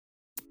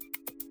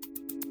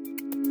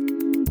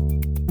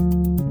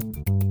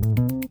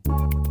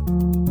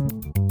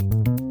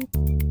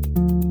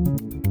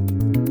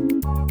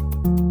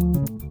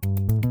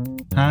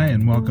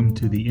and welcome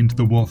to the Into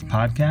the Wolf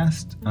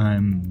podcast.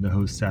 I'm the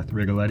host, Seth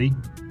Rigoletti,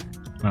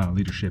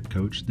 leadership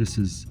coach. This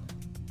is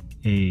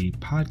a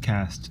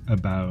podcast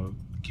about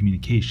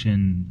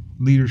communication,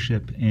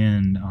 leadership,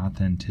 and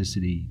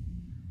authenticity.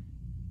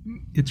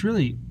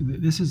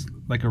 This is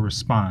like a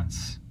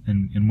response,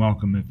 and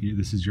welcome if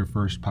this is your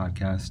first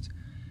podcast.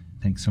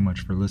 Thanks so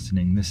much for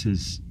listening. This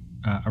is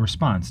a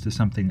response to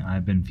something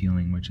I've been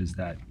feeling, which is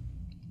that,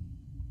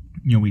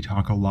 we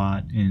talk a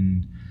lot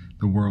in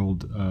the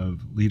world of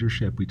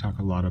leadership. We talk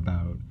a lot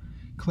about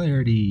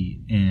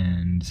clarity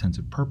and sense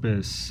of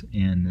purpose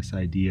and this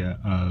idea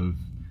of,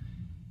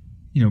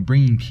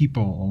 bringing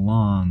people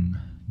along,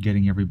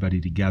 getting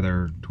everybody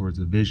together towards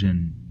a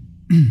vision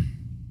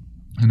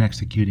and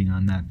executing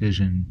on that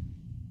vision.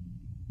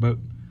 But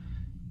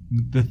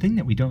the thing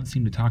that we don't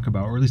seem to talk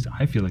about, or at least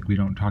I feel like we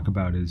don't talk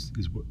about, is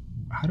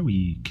how do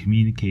we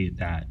communicate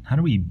that? How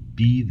do we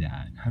be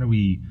that? How do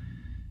we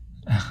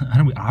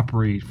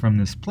operate from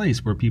this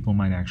place where people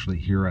might actually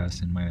hear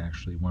us and might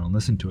actually want to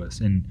listen to us?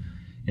 And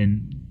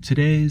in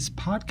today's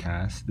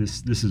podcast,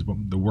 this is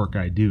the work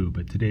I do,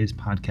 but today's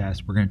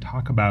podcast, we're going to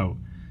talk about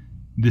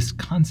this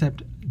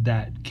concept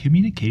that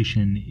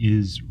communication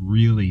is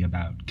really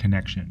about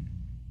connection.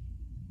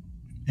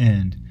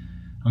 And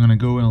I'm going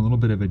to go in a little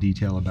bit of a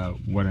detail about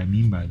what I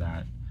mean by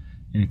that.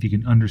 And if you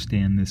can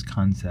understand this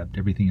concept,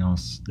 everything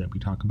else that we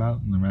talk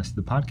about in the rest of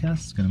the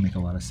podcast is going to make a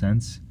lot of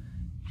sense.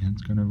 And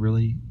it's going to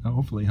really,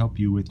 hopefully, help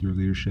you with your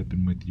leadership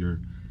and with your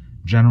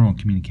general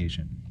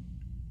communication.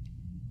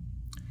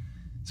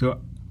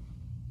 So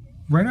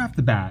right off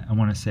the bat, I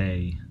want to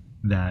say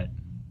that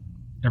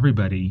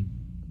everybody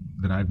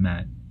that I've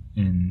met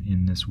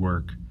in this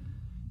work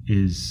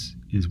is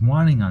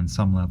wanting on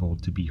some level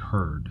to be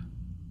heard.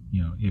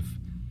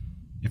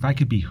 If I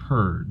could be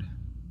heard,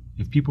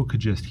 if people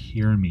could just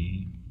hear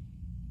me,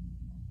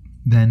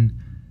 then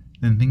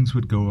things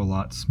would go a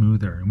lot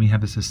smoother. And we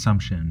have this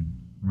assumption,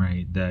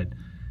 right, that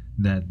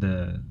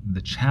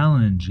the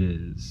challenge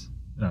is,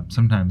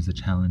 sometimes the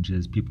challenge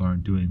is people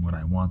aren't doing what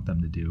I want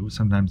them to do.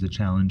 Sometimes the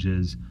challenge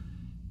is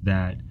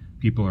that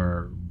people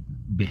are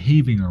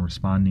behaving or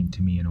responding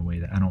to me in a way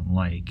that I don't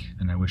like,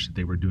 and I wish that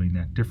they were doing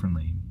that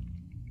differently.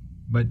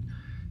 But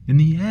in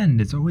the end,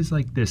 it's always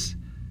like this,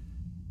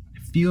 I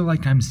feel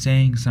like I'm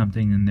saying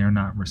something and they're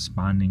not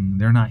responding,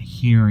 they're not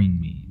hearing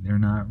me, they're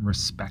not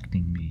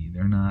respecting me,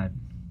 they're not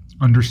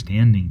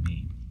understanding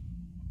me.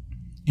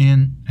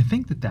 And I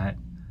think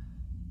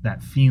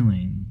that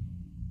feeling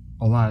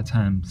a lot of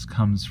times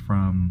comes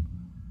from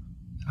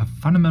a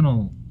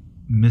fundamental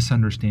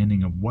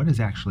misunderstanding of what is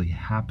actually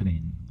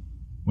happening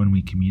when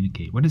we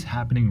communicate. What is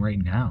happening right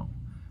now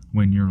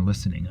when you're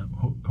listening?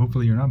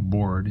 Hopefully you're not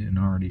bored and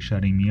already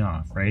shutting me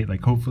off, right?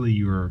 Like hopefully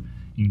you're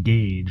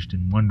engaged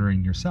and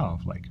wondering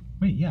yourself, like,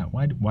 wait, yeah,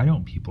 why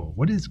don't people?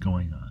 What is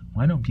going on?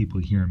 Why don't people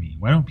hear me?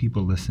 Why don't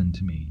people listen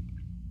to me?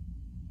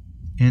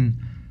 And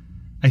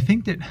I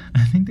think that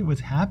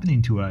what's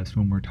happening to us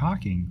when we're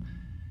talking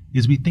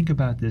is we think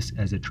about this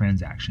as a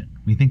transaction.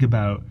 We think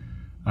about,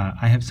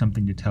 I have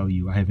something to tell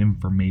you, I have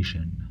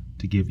information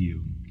to give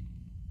you.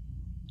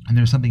 And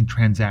there's something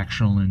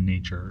transactional in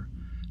nature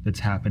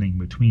that's happening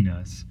between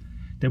us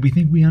that we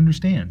think we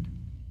understand.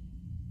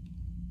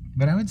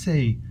 But I would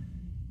say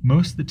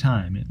most of the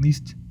time, at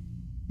least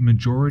the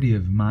majority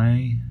of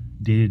my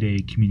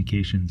day-to-day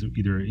communications,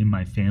 either in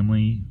my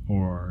family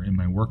or in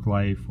my work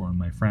life or in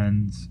my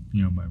friends,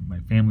 my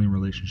family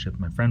relationships,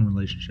 my friend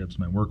relationships,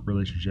 my work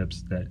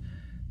relationships, that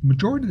the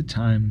majority of the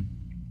time,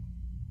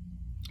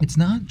 it's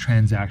not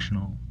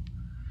transactional.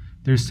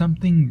 There's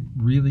something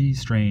really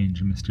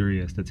strange and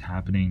mysterious that's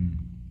happening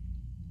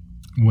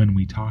when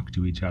we talk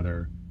to each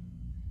other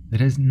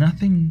that has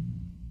nothing,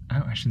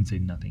 I shouldn't say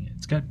nothing,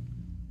 it's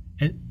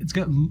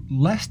got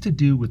less to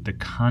do with the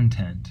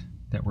content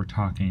that we're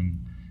talking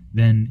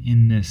than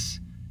in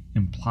this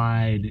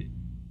implied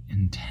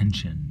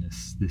intention,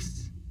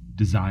 this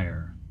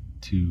desire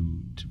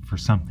for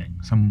something,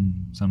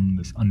 some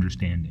this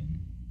understanding,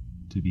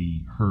 to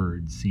be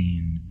heard,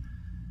 seen,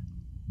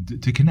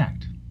 to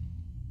connect,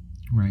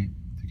 right?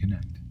 To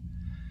connect.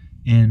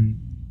 And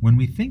when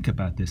we think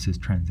about this as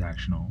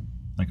transactional,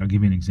 like I'll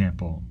give you an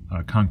example,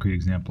 a concrete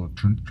example of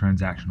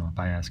transactional. If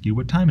I ask you,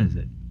 what time is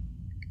it?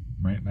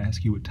 Right? If I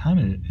ask you what time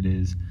it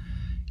is,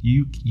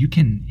 you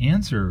can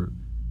answer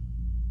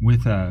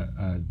with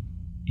a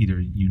either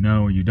you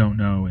know or you don't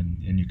know,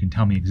 and you can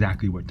tell me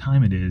exactly what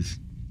time it is.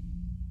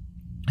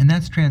 And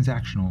that's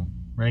transactional,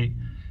 right?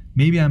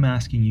 Maybe I'm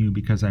asking you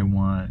because I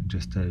want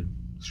just to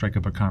strike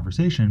up a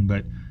conversation,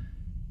 but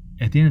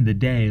at the end of the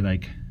day,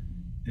 like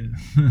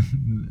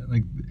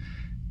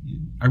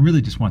I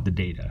really just want the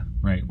data,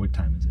 right? What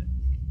time is it?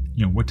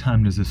 What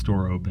time does the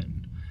store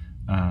open?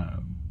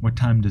 What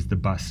time does the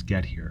bus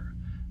get here?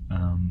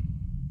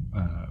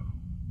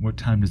 What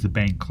time does the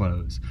bank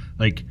close?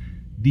 Like,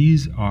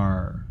 these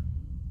are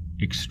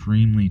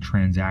extremely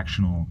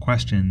transactional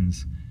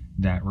questions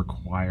that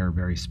require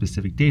very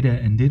specific data,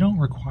 and they don't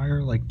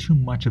require like too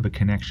much of a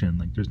connection.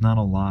 Like, there's not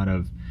a lot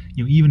of,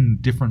 even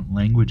different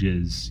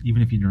languages,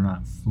 even if you're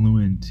not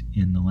fluent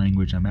in the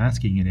language I'm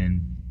asking it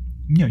in,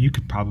 you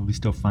could probably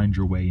still find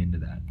your way into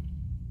that.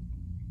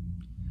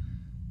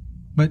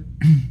 But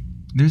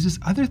there's this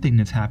other thing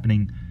that's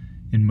happening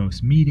in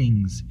most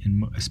meetings,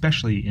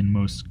 especially in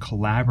most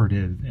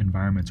collaborative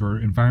environments, or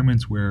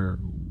environments where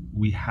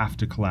we have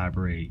to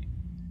collaborate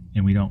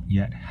and we don't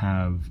yet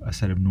have a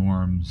set of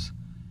norms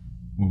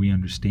where we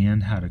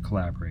understand how to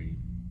collaborate.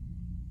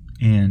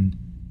 And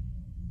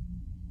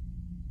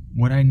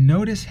what I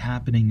notice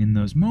happening in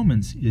those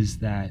moments is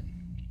that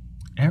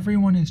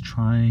everyone is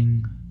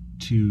trying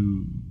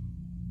to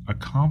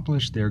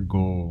accomplish their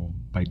goal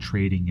by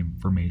trading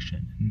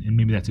information. And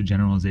maybe that's a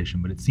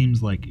generalization, but it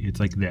seems like it's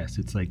like this.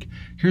 It's like,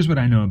 here's what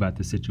I know about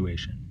the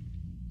situation.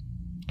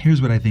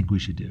 Here's what I think we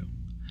should do.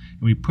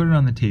 And we put it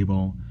on the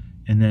table,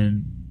 and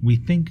then we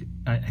think,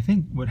 I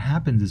think what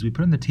happens is we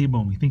put it on the table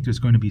and we think there's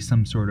going to be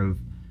some sort of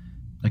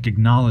like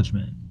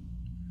acknowledgement,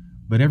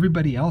 but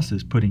everybody else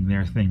is putting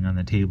their thing on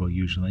the table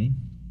usually.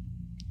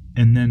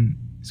 And then,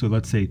 so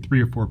let's say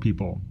 3 or 4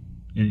 people,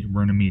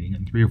 we're in a meeting,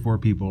 and 3 or 4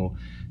 people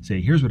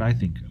say, here's what I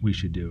think we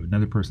should do.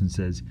 Another person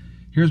says,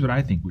 here's what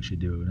I think we should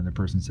do. Another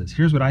person says,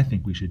 here's what I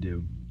think we should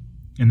do.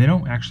 And they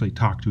don't actually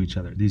talk to each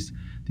other. These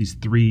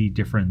 3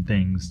 different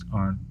things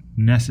aren't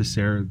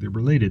necessarily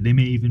related. They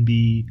may even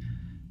be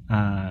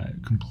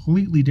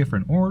completely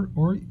different, or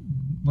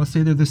let's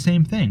say they're the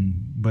same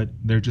thing, but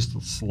they're just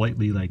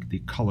slightly like they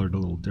colored a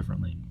little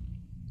differently.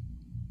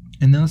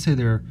 And then let's say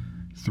there are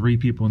 3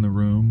 people in the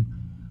room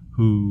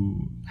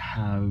who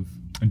have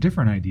a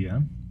different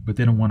idea, but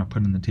they don't want to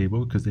put it on the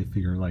table because they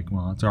figure like,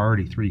 well, it's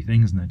already 3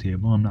 things on the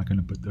table. I'm not going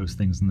to put those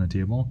things on the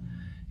table.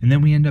 And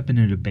then we end up in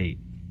a debate.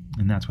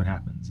 And that's what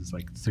happens. It's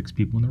like 6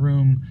 people in the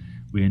room.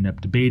 We end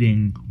up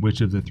debating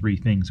which of the 3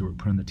 things that were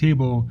put on the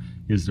table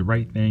is the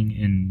right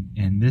thing.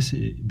 And this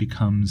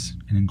becomes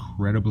an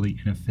incredibly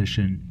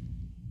inefficient,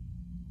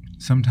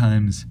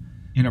 sometimes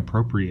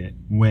inappropriate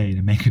way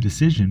to make a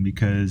decision,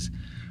 because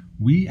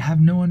we have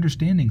no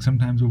understanding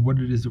sometimes of what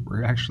it is that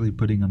we're actually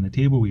putting on the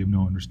table. We have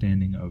no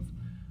understanding of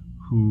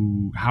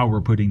how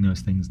we're putting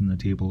those things on the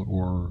table,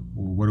 or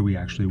what do we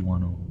actually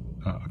want to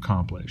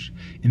accomplish.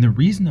 And the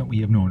reason that we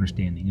have no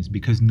understanding is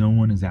because no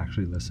one is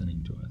actually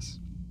listening to us.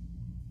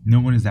 No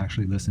one is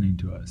actually listening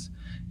to us.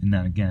 And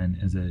that, again,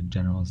 is a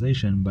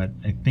generalization, but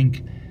I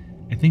think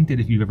that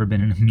if you've ever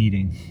been in a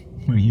meeting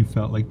where you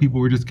felt like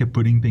people just kept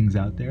putting things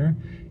out there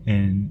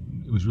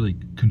and it was really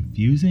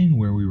confusing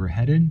where we were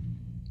headed,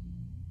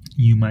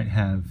 you might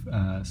have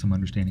some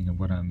understanding of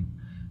what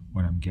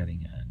I'm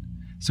getting at.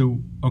 So,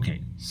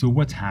 okay, so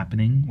what's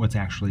happening? What's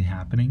actually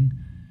happening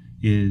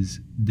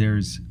is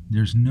there's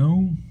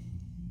no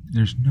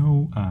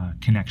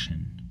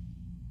connection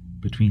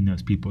between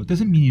those people. It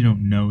doesn't mean you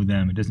don't know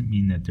them. It doesn't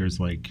mean that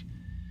there's like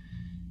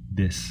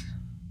this,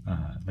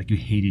 like you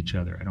hate each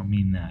other. I don't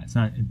mean that.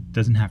 It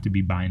doesn't have to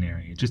be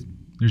binary. It just,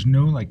 there's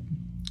no like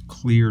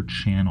clear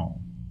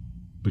channel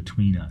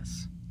between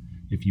us.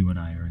 If you and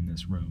I are in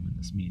this room, in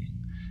this meeting,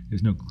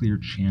 there's no clear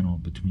channel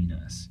between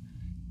us.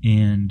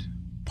 And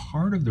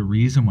part of the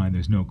reason why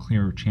there's no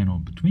clear channel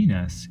between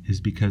us is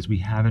because we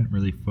haven't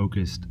really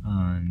focused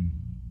on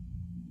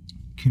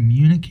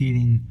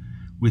communicating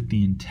with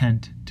the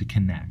intent to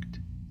connect.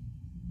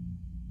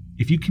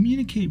 If you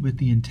communicate with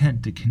the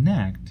intent to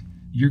connect,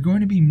 you're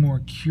going to be more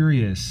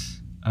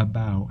curious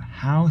about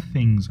how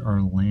things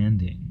are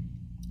landing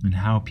and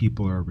how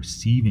people are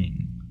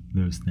receiving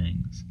those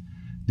things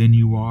than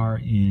you are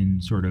in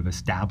sort of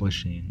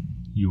establishing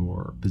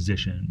your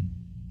position,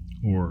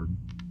 or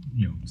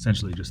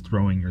essentially just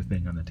throwing your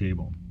thing on the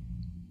table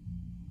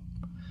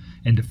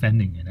and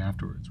defending it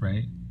afterwards,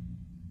 right?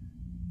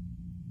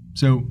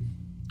 So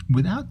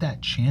without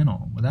that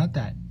channel, without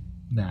that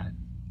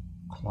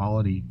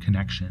quality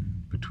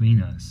connection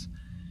between us,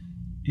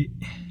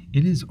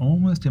 it is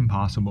almost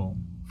impossible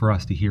for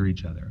us to hear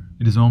each other.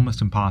 It is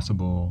almost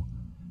impossible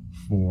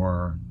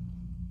for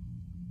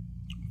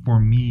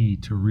me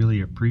to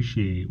really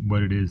appreciate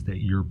what it is that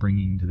you're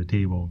bringing to the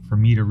table, for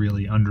me to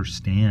really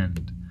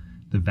understand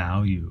the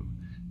value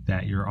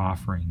that you're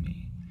offering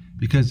me.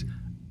 Because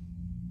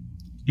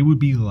it would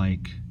be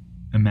like,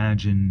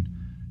 imagine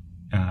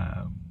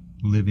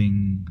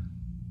living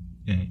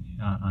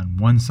on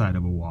one side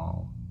of a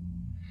wall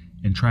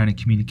and trying to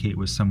communicate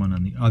with someone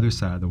on the other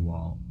side of the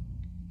wall,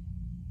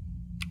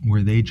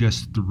 where they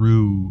just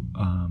threw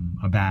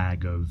a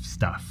bag of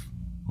stuff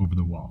over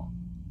the wall.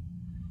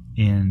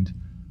 And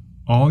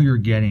all you're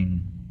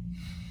getting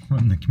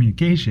from the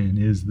communication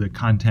is the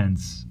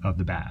contents of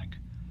the bag.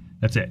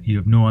 That's it. You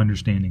have no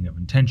understanding of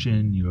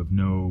intention. You have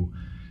no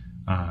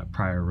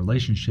prior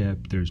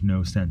relationship. There's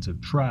no sense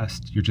of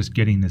trust. You're just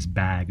getting this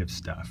bag of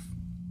stuff.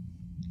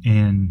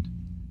 And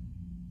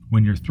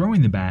when you're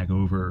throwing the bag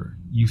over,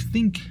 you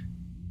think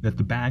that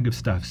the bag of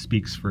stuff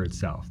speaks for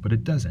itself, but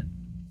it doesn't.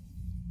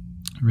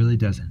 It really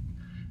doesn't.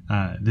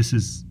 This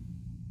is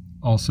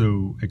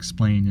also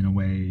explained in a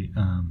way,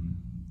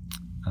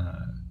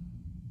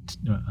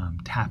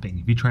 tapping.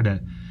 If you try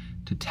to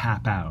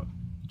tap out,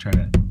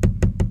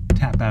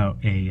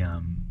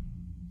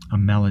 a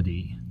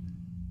melody,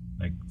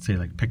 like say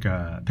like pick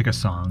a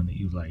song that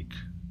you like,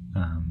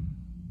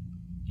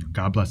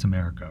 God Bless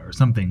America or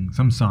something,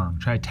 some song.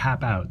 Try to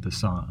tap out the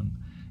song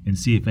and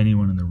see if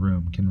anyone in the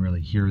room can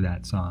really hear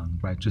that song,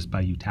 right? Just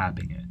by you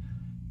tapping it.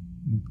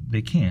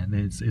 They can't.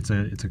 It's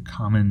a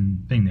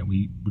common thing that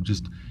we would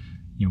just,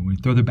 we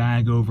throw the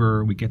bag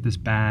over, we get this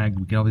bag,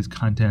 we get all these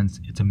contents.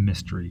 It's a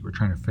mystery. We're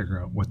trying to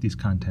figure out what these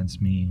contents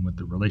mean, what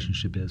the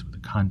relationship is, what the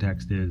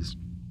context is,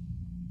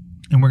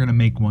 and we're going to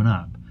make one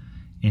up.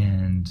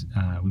 And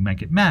we might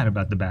get mad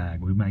about the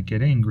bag. We might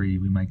get angry.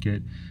 We might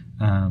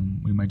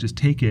just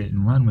take it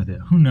and run with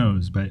it. Who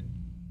knows? But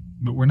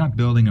we're not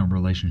building a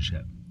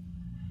relationship.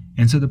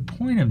 And so the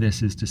point of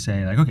this is to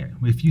say, like, okay,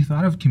 if you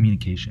thought of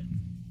communication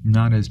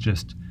not as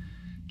just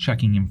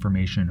checking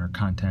information or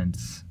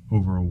contents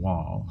over a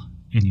wall,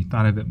 and you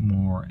thought of it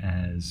more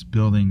as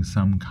building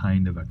some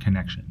kind of a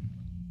connection,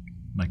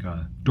 like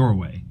a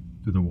doorway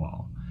through the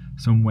wall,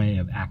 some way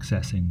of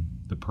accessing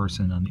the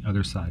person on the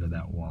other side of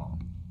that wall,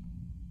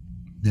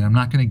 then I'm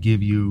not going to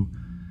give you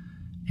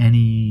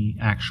any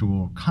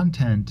actual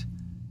content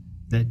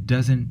that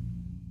doesn't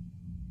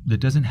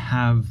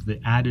have the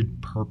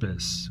added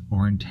purpose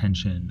or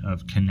intention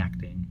of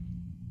connecting.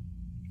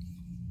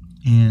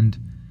 And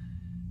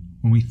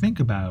when we think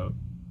about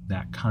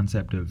that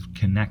concept of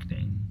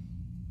connecting,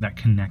 that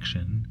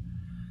connection,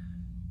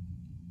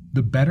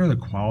 the better the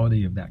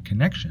quality of that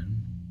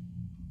connection,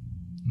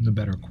 the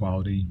better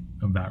quality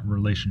of that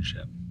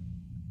relationship.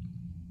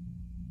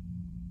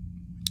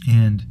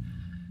 And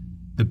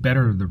the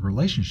better the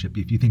relationship,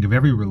 if you think of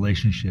every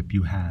relationship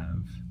you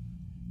have,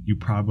 you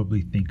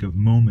probably think of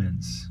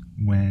moments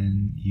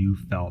when you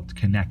felt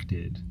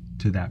connected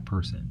to that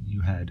person.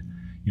 You had,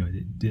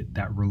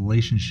 that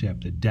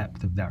relationship, the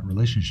depth of that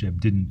relationship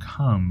didn't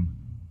come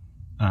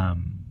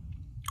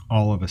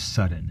all of a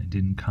sudden. It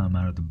didn't come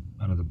out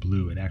of the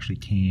blue. It actually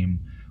came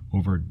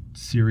over a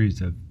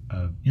series of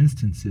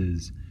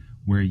instances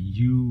where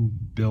you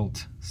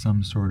built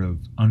some sort of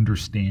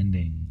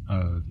understanding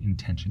of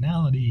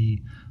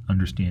intentionality,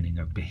 understanding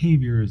of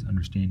behaviors,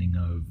 understanding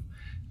of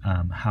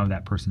how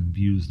that person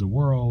views the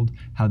world,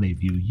 how they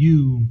view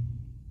you.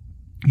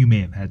 You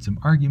may have had some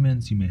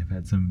arguments, you may have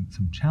had some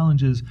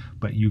challenges,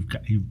 but you've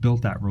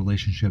built that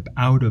relationship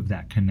out of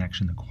that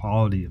connection, the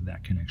quality of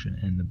that connection.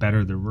 And the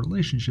better the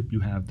relationship you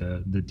have,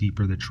 the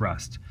deeper the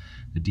trust.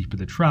 The deeper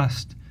the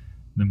trust,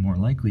 the more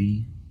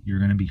likely you're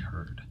going to be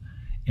heard.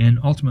 And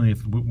ultimately,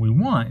 if what we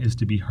want is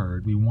to be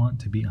heard, we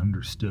want to be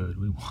understood,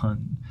 we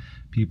want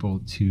people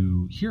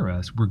to hear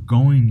us, we're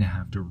going to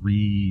have to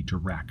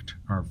redirect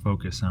our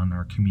focus on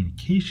our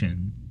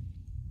communication,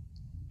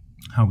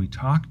 how we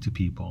talk to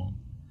people,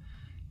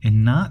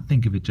 and not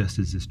think of it just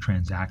as this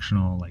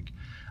transactional, like,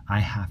 I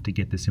have to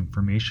get this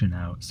information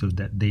out so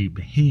that they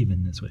behave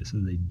in this way, so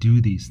that they do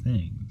these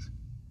things.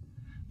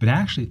 But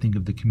actually think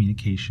of the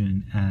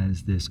communication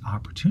as this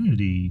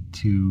opportunity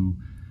to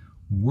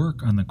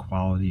work on the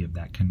quality of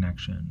that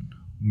connection,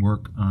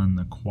 work on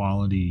the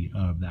quality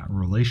of that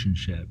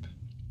relationship,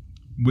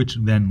 which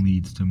then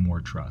leads to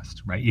more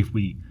trust, right? If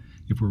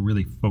we're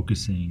really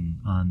focusing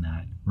on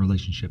that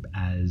relationship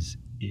as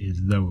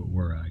though it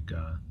were like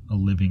a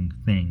living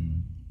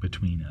thing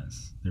between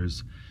us. I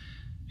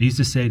used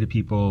to say to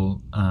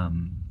people,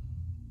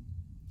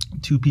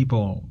 two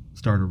people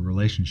start a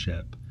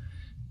relationship.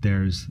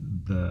 There's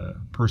the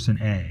person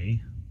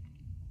A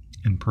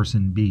and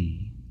person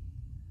B.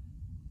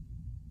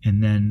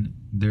 And then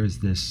there's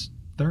this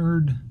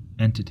third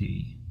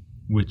entity,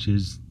 which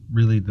is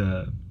really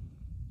the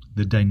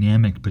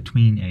dynamic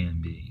between A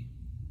and B.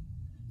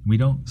 We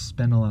don't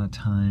spend a lot of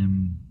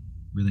time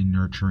really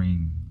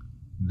nurturing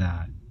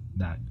that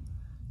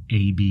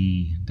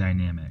A-B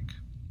dynamic.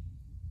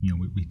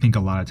 We think a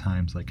lot of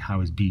times, like,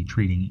 how is B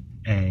treating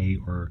A,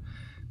 or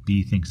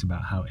B thinks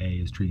about how A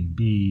is treating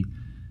B.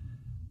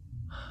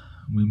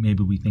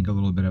 Maybe we think a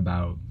little bit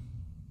about,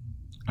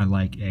 I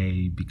like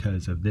A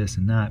because of this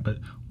and that, but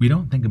we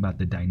don't think about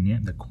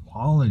the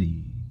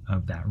quality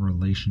of that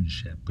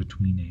relationship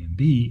between A and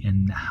B,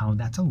 and how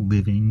that's a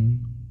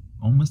living,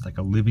 almost like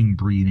a living,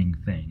 breathing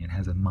thing. It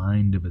has a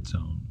mind of its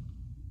own.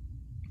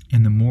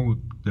 And the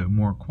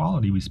more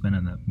quality we spend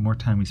on that, more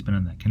time we spend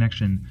on that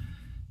connection,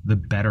 the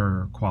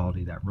better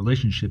quality that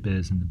relationship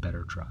is, and the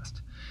better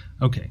trust.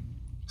 Okay,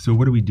 so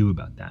what do we do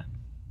about that?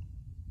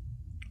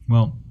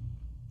 Well,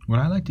 what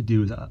I like to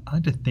do is I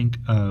like to think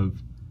of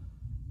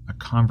a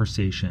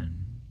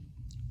conversation,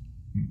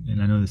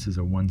 and I know this is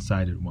a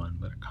one-sided one,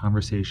 but a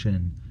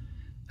conversation,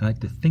 I like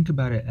to think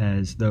about it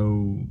as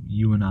though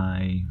you and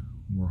I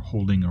were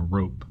holding a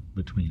rope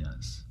between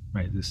us,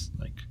 right? This,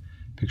 like,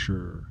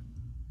 picture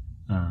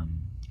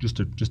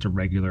just a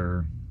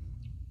regular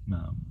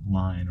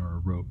line or a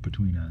rope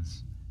between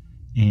us,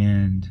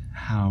 and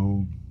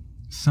how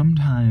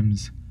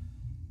sometimes,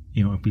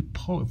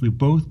 if we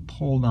both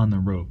pulled on the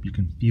rope, you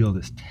can feel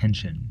this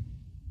tension.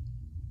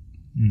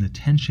 And the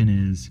tension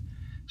is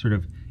sort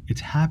of,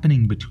 it's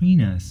happening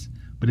between us,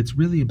 but it's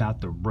really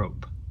about the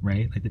rope,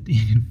 right? Like,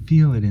 you can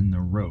feel it in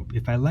the rope.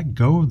 If I let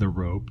go of the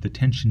rope, the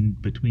tension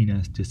between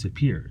us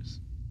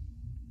disappears.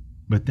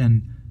 But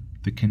then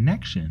the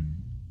connection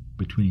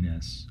between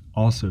us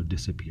also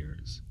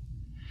disappears.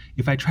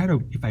 if I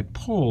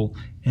pull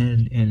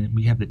and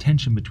we have the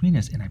tension between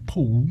us and I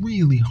pull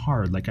really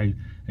hard, like I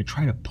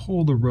try to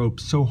pull the rope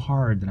so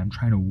hard that I'm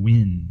trying to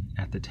win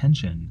at the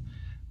tension,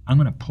 I'm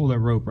going to pull that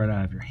rope right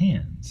out of your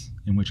hands,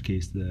 in which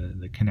case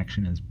the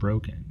connection is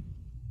broken.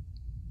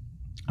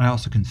 I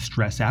also can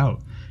stress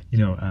out,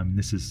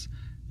 this is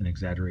an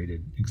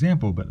exaggerated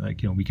example, but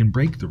we can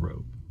break the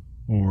rope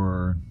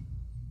or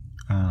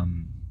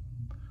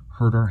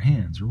hurt our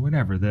hands or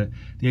whatever. The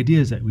idea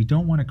is that we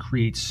don't want to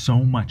create so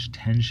much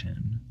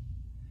tension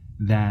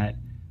that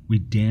we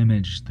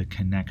damage the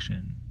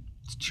connection.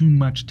 It's too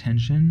much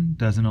tension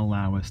doesn't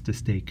allow us to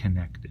stay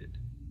connected.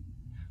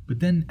 But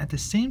then at the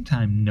same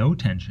time, no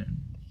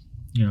tension.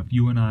 If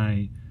you and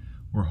I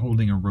were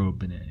holding a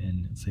rope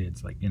and say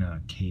it's like in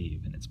a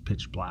cave and it's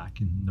pitch black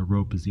and the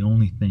rope is the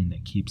only thing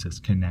that keeps us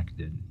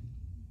connected.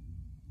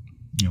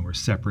 We're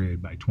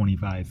separated by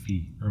 25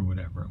 feet or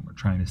whatever, and we're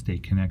trying to stay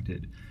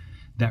connected.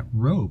 That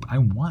rope, I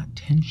want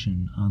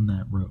tension on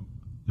that rope.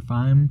 If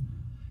I'm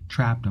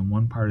trapped on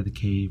one part of the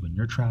cave and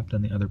you're trapped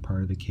on the other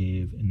part of the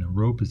cave and the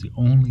rope is the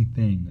only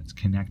thing that's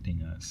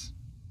connecting us,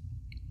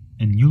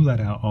 and you let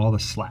out all the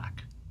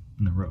slack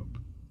in the rope,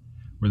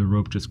 where the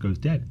rope just goes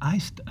dead, I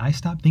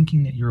stop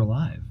thinking that you're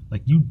alive.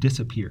 Like, you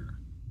disappear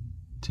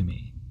to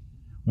me.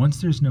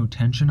 Once there's no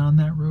tension on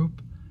that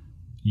rope,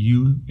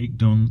 you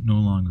don't no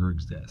longer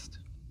exist.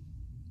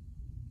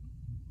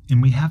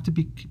 And we have to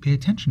pay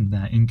attention to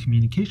that in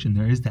communication.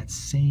 There is that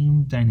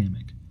same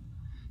dynamic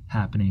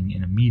happening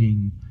in a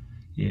meeting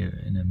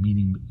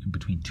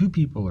between 2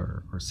 people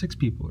or 6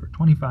 people or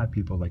 25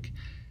 people. Like,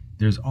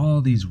 there's all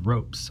these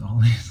ropes,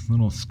 all these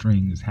little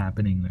strings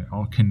happening. They're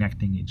all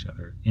connecting each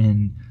other.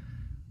 And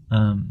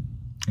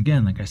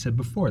again, like I said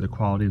before, the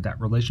quality of that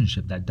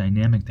relationship, that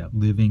dynamic, that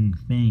living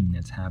thing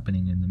that's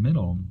happening in the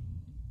middle,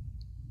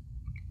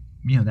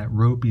 that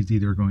rope is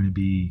either going to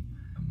be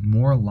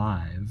more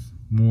alive,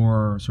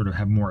 more sort of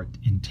have more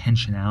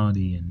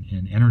intentionality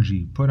and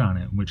energy put on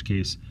it, in which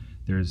case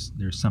there's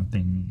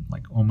something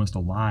like almost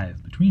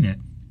alive between it,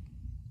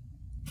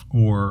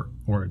 or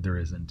there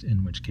isn't,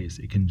 in which case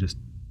it can just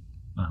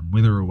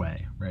wither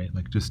away, right?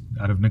 Like, just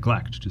out of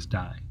neglect, just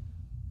die.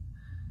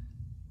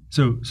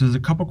 So there's a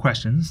couple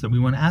questions that we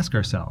want to ask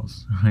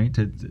ourselves, right?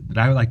 That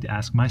I would like to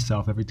ask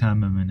myself every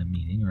time I'm in a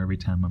meeting or every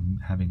time I'm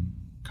having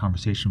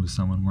conversation with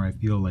someone where I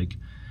feel like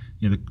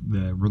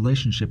the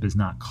relationship is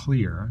not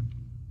clear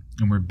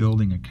and we're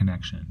building a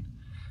connection.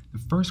 The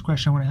first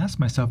question I want to ask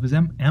myself is,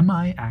 am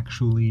I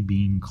actually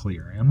being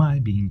clear? Am I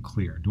being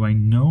clear? Do I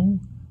know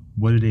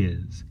what it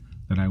is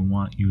that I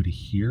want you to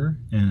hear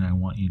and I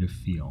want you to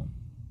feel?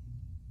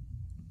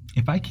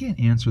 If I can't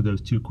answer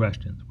those 2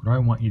 questions, what do I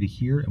want you to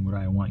hear and what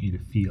do I want you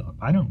to feel?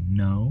 If I don't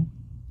know,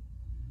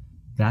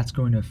 that's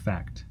going to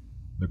affect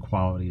the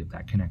quality of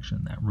that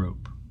connection, that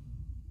rope.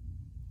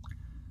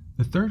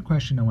 The third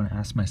question I want to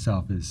ask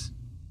myself is,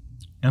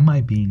 am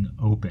I being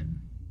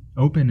open?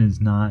 Open is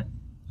not,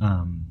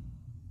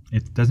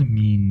 it doesn't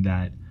mean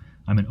that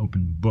I'm an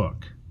open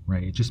book,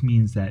 right? It just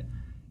means that,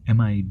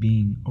 am I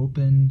being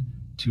open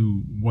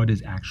to what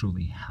is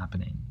actually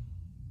happening?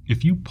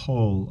 If you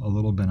pull a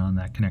little bit on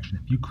that connection,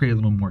 if you create a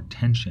little more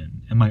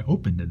tension, am I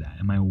open to that?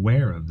 Am I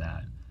aware of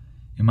that?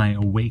 Am I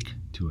awake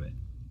to it?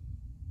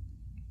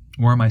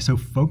 Or am I so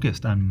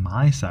focused on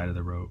my side of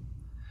the rope,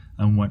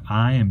 on what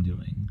I am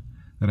doing,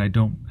 that I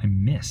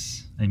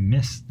miss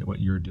what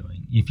you're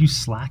doing? If you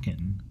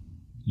slacken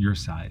your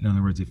side, in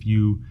other words, if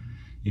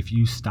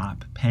you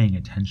stop paying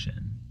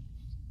attention,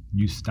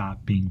 you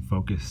stop being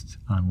focused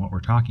on what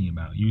we're talking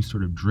about, you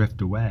sort of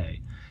drift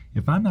away.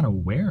 If I'm not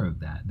aware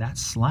of that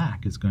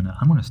slack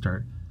I'm going to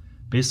start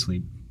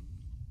basically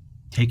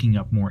taking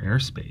up more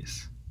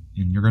airspace,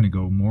 and you're going to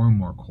go more and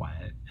more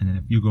quiet. And then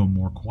if you go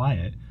more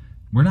quiet,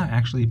 we're not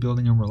actually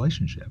building a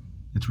relationship.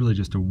 It's really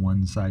just a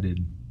one-sided,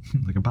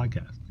 like a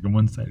podcast, like a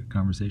one-sided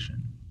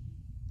conversation.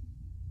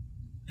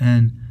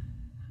 And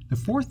the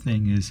fourth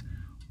thing is,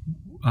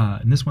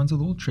 and this one's a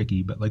little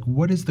tricky, but like,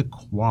 what is the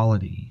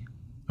quality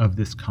of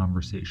this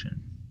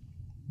conversation?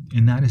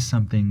 And that is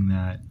something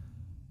that,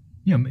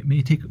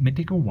 may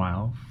take a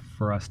while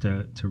for us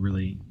to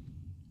really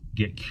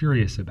get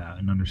curious about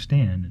and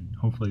understand, and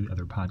hopefully the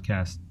other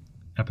podcast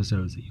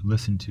episodes that you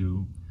listen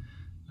to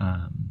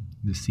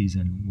this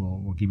season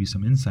will give you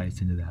some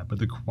insights into that. But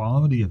the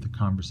quality of the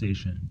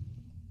conversation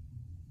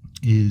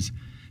is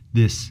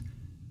this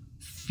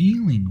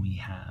feeling we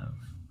have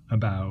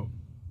about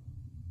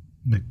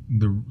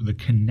the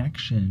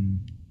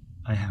connection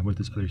I have with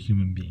this other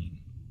human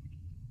being,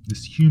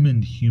 this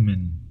human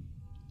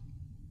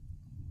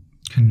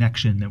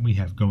connection that we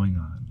have going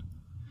on.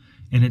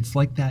 And it's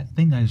like that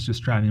thing I was just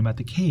describing about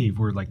the cave,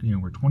 where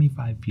we're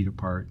 25 feet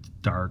apart, it's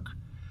dark,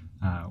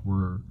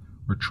 we're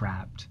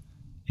trapped,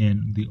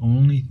 and the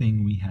only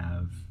thing we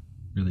have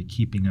really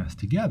keeping us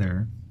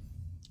together,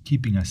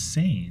 keeping us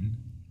sane,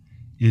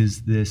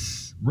 is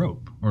this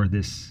rope or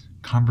this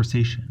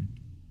conversation.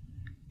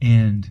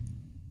 And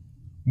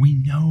we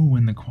know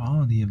when the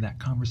quality of that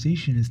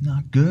conversation is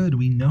not good.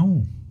 We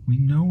know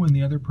when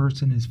the other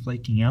person is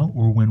flaking out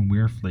or when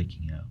we're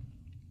flaking out.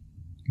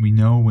 We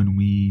know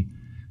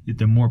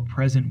the more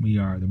present we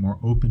are, the more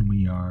open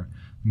we are,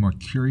 the more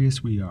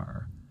curious we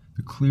are,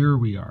 the clearer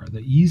we are, the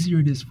easier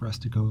it is for us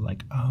to go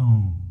like,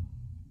 oh,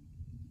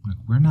 like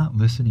we're not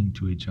listening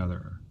to each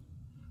other.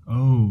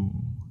 Oh,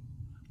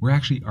 we're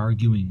actually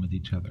arguing with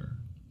each other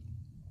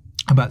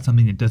about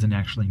something that doesn't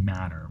actually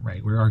matter,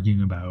 right? We're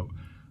arguing about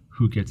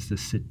who gets to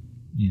sit,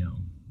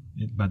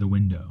 by the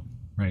window,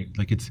 right?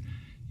 Like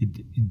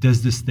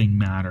does this thing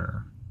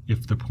matter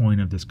if the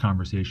point of this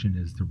conversation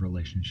is the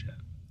relationship?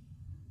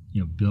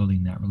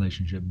 Building that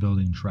relationship,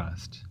 building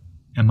trust.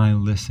 Am I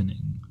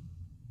listening?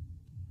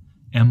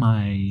 Am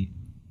I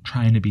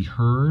trying to be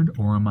heard,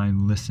 or am I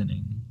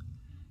listening?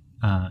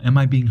 Am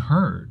I being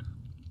heard?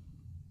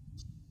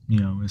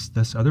 Is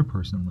this other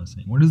person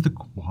listening? What is the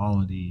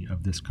quality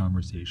of this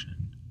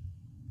conversation?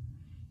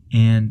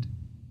 And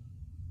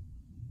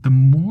the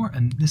more,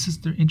 and this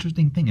is the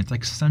interesting thing, it's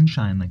like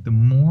sunshine, like the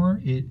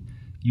more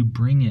you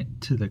bring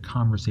it to the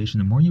conversation,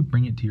 the more you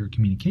bring it to your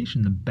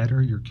communication, the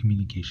better your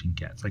communication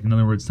gets. Like, in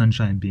other words,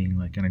 sunshine being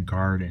like in a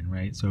garden,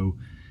 right? So,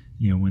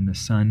 when the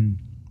sun,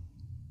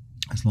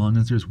 as long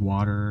as there's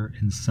water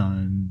and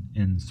sun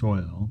and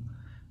soil,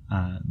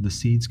 the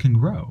seeds can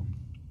grow.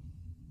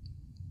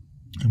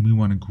 And we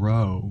want to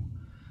grow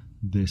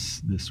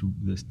this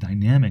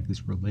dynamic,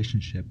 this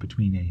relationship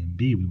between A and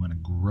B. We want to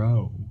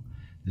grow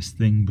this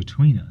thing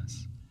between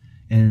us.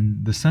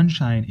 And the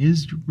sunshine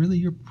is really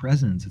your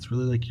presence. It's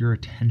really like your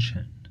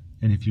attention.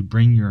 And if you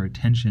bring your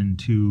attention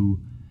to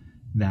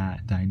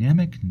that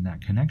dynamic and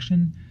that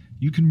connection,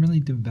 you can really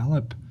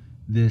develop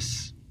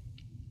this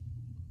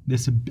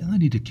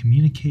ability to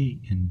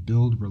communicate and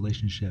build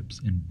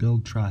relationships and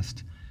build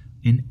trust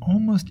in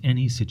almost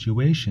any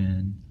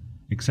situation,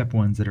 except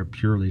ones that are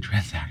purely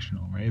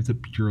transactional, right? If it's a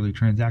purely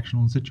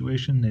transactional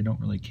situation, they don't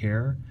really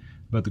care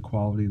about the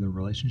quality of the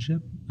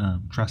relationship.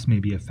 Trust may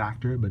be a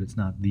factor, but it's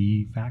not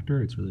the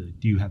factor. It's really,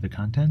 do you have the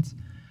contents?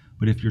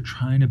 But if you're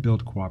trying to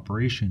build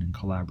cooperation and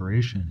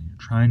collaboration, and you're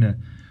trying to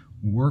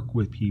work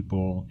with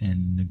people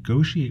and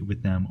negotiate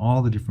with them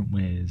all the different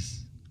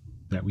ways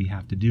that we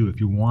have to do,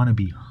 if you want to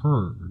be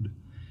heard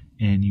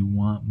and you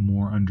want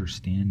more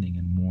understanding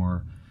and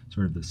more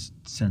sort of this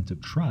sense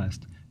of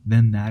trust,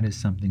 then that is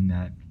something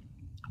that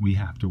we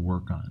have to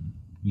work on.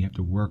 We have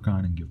to work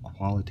on and give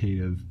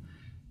qualitative,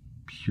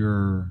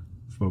 pure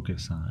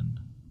focus on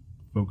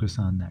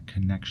that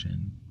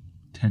connection,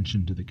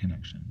 attention to the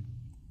connection.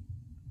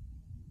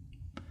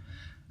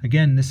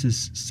 Again, this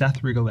is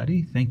Seth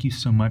Rigoletti. Thank you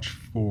so much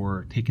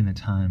for taking the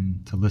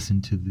time to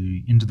listen to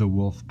the Into the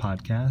Wolf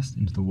podcast.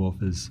 Into the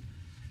Wolf is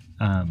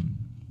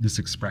this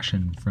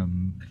expression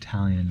from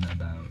Italian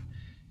about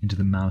into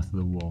the mouth of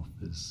the wolf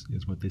is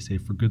what they say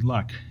for good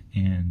luck.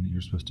 And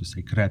you're supposed to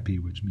say crepi,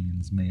 which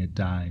means may it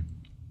die.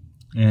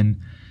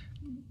 And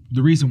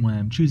the reason why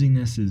I'm choosing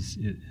this is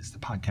the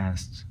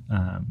podcast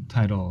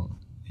title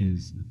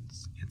is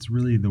it's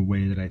really the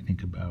way that I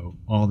think about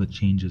all the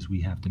changes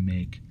we have to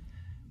make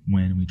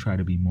when we try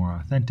to be more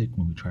authentic,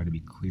 when we try to be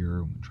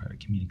clearer, when we try to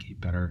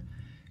communicate better,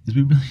 is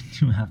we really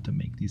do have to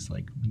make these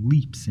like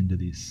leaps into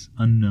this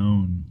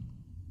unknown,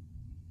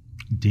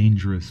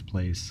 dangerous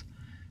place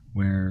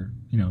where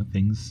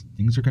things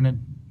are gonna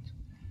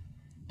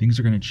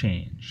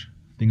change.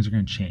 Things are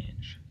gonna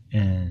change,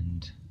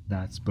 and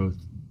that's both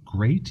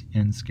great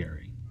and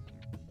scary.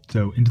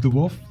 So, Into the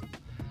Wolf.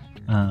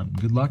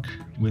 Good luck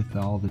with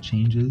all the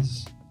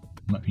changes.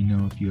 Let me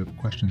know if you have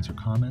questions or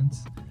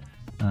comments.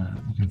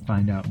 You can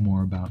find out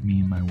more about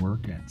me and my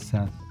work at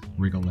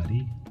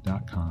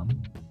SethRigoletti.com.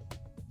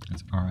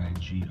 That's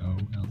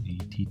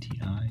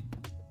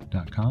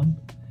RIGOLETTI.com.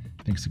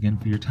 Thanks again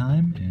for your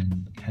time,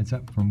 and heads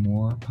up for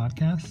more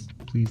podcasts.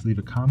 Please leave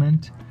a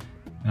comment,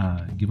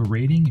 give a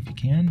rating if you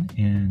can,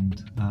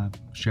 and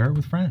share it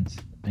with friends.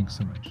 Thanks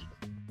so much.